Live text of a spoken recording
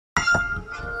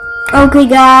Okay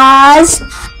guys,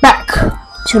 back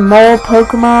to more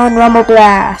Pokemon Rumble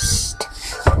Blast.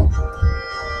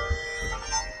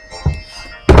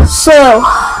 So,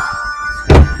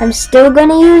 I'm still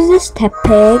gonna use this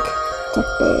Tepig. I'm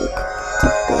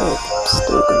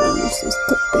still gonna use this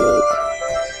Tepig.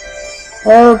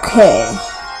 Okay,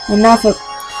 enough of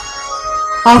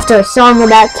after a song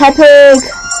about Tepig.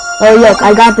 Oh look,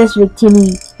 I got this with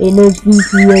Timmy. It knows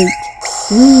VP8.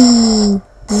 Woo!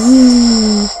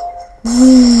 Woo!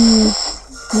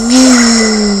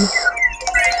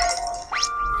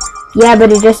 Yeah,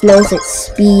 but it just lowers its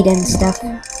speed and stuff.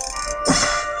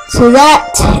 So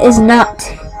that is not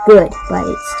good, but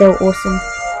it's still awesome.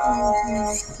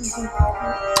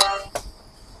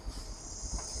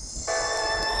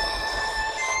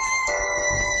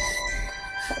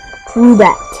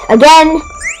 Swoobat. Again,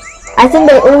 I think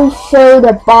they only show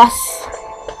the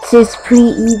boss's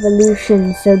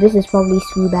pre-evolution, so this is probably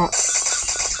Swoobat.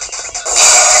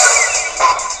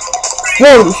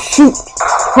 Holy shoot!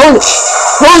 Holy!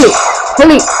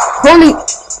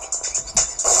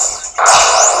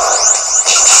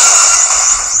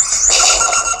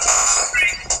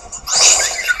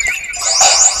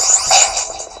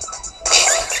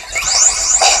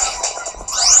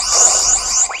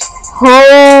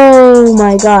 Oh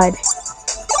my god.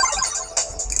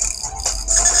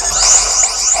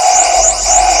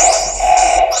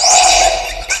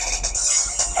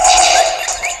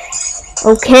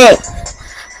 Okay.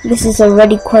 This is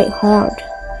already quite hard.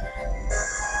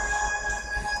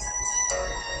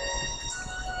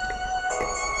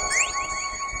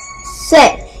 So,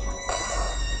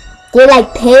 do you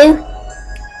like poo?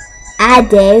 I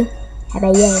do. How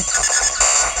about you?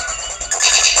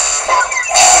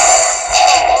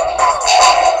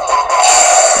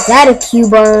 Is that a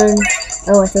Cubone?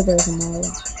 Oh, I thought there was a Mario.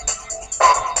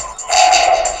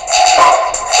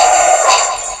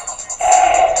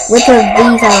 Which of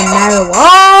these are Mario?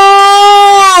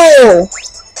 Oh!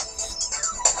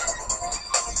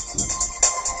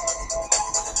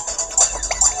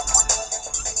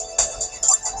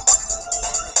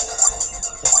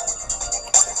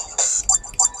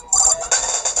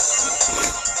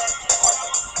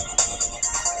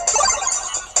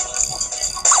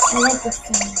 I like this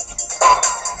one.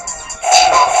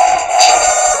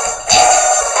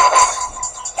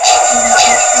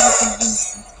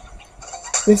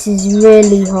 This is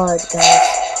really hard, guys.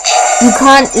 You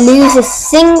can't lose a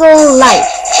single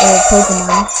life or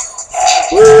Pokemon.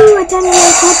 Woo! I didn't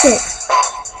even touch it.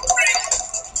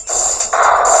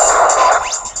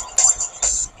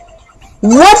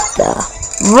 What the?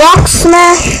 Rock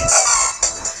Smash?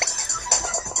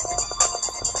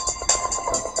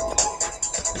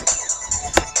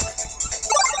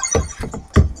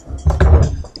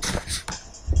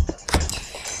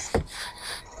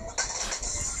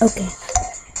 Okay.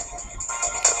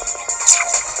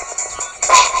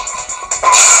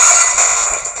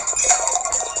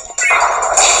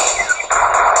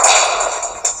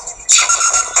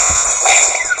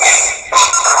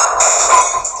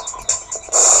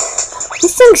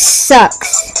 This thing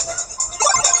sucks.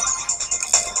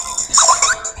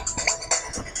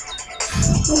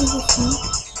 What is this thing?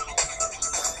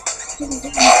 What is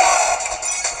it?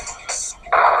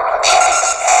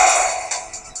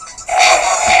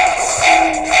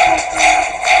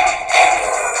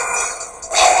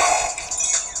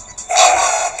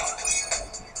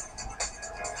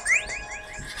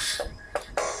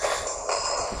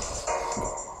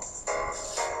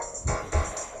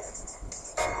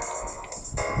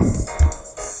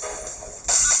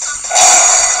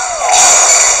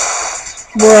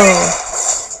 Whoa.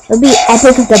 It would be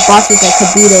epic if the boss was like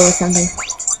Kabuto or something.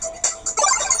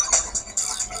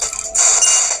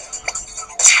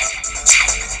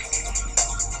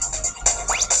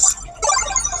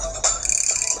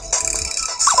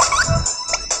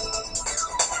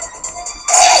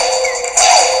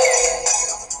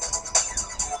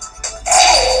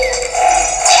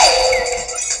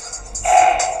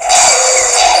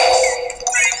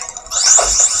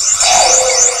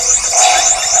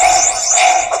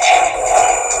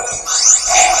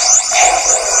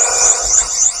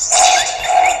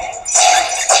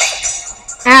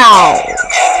 Ow!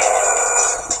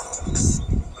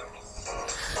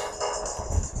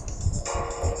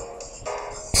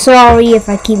 Sorry if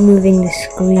I keep moving the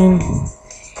screen.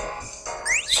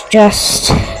 It's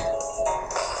just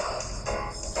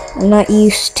I'm not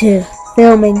used to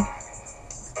filming.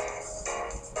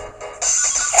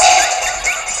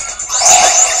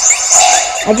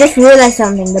 I just realized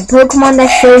something. The Pokemon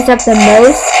that shows up the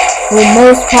most,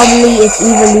 well, most probably its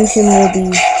evolution will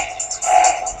be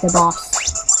the boss.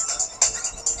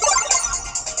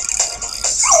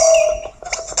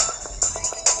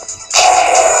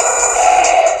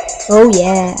 Oh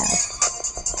yeah.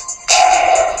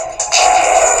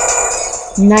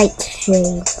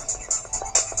 Nightshade.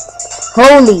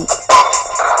 Holy.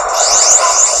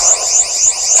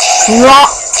 What?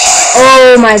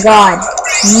 Oh my god.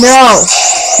 No.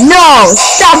 No!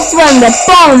 Stop throwing the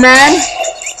bone, man!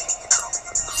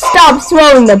 Stop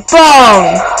throwing the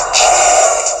bone!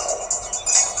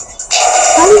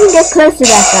 How do you even get close to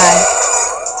that guy?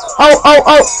 Oh, oh,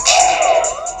 oh!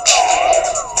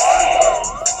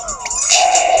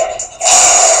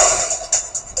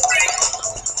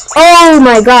 Oh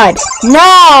my god!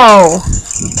 No!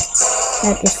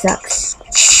 That just sucks.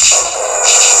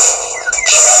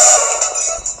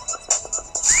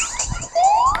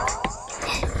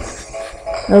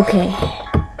 Okay.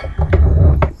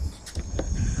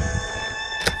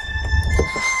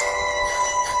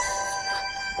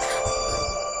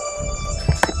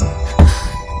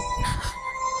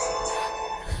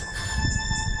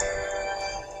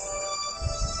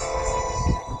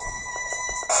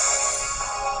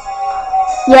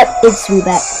 Yep, it's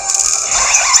Swoobat.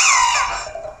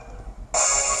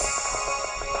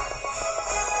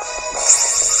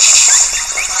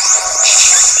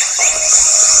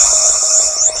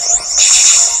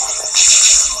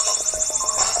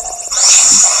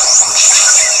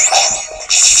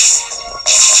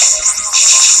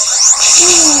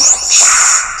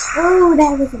 Oh,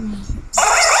 that was amazing.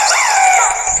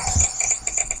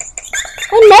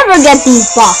 I never get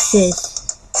these boxes.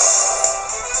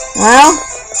 Well.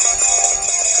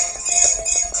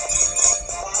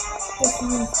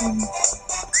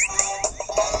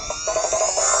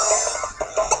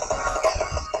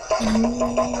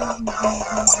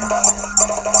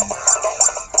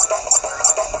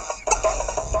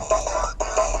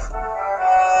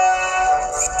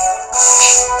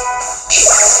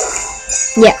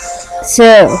 Yeah,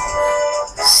 so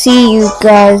see you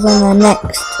guys on the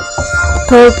next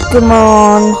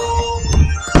Pokemon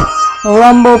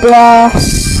Rumble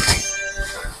Blast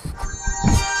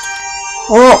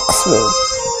walkthrough,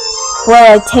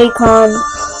 where I take on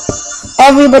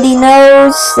everybody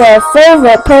knows their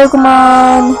favorite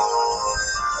Pokemon.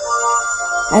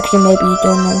 Actually, maybe you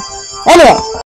don't know. Anyway.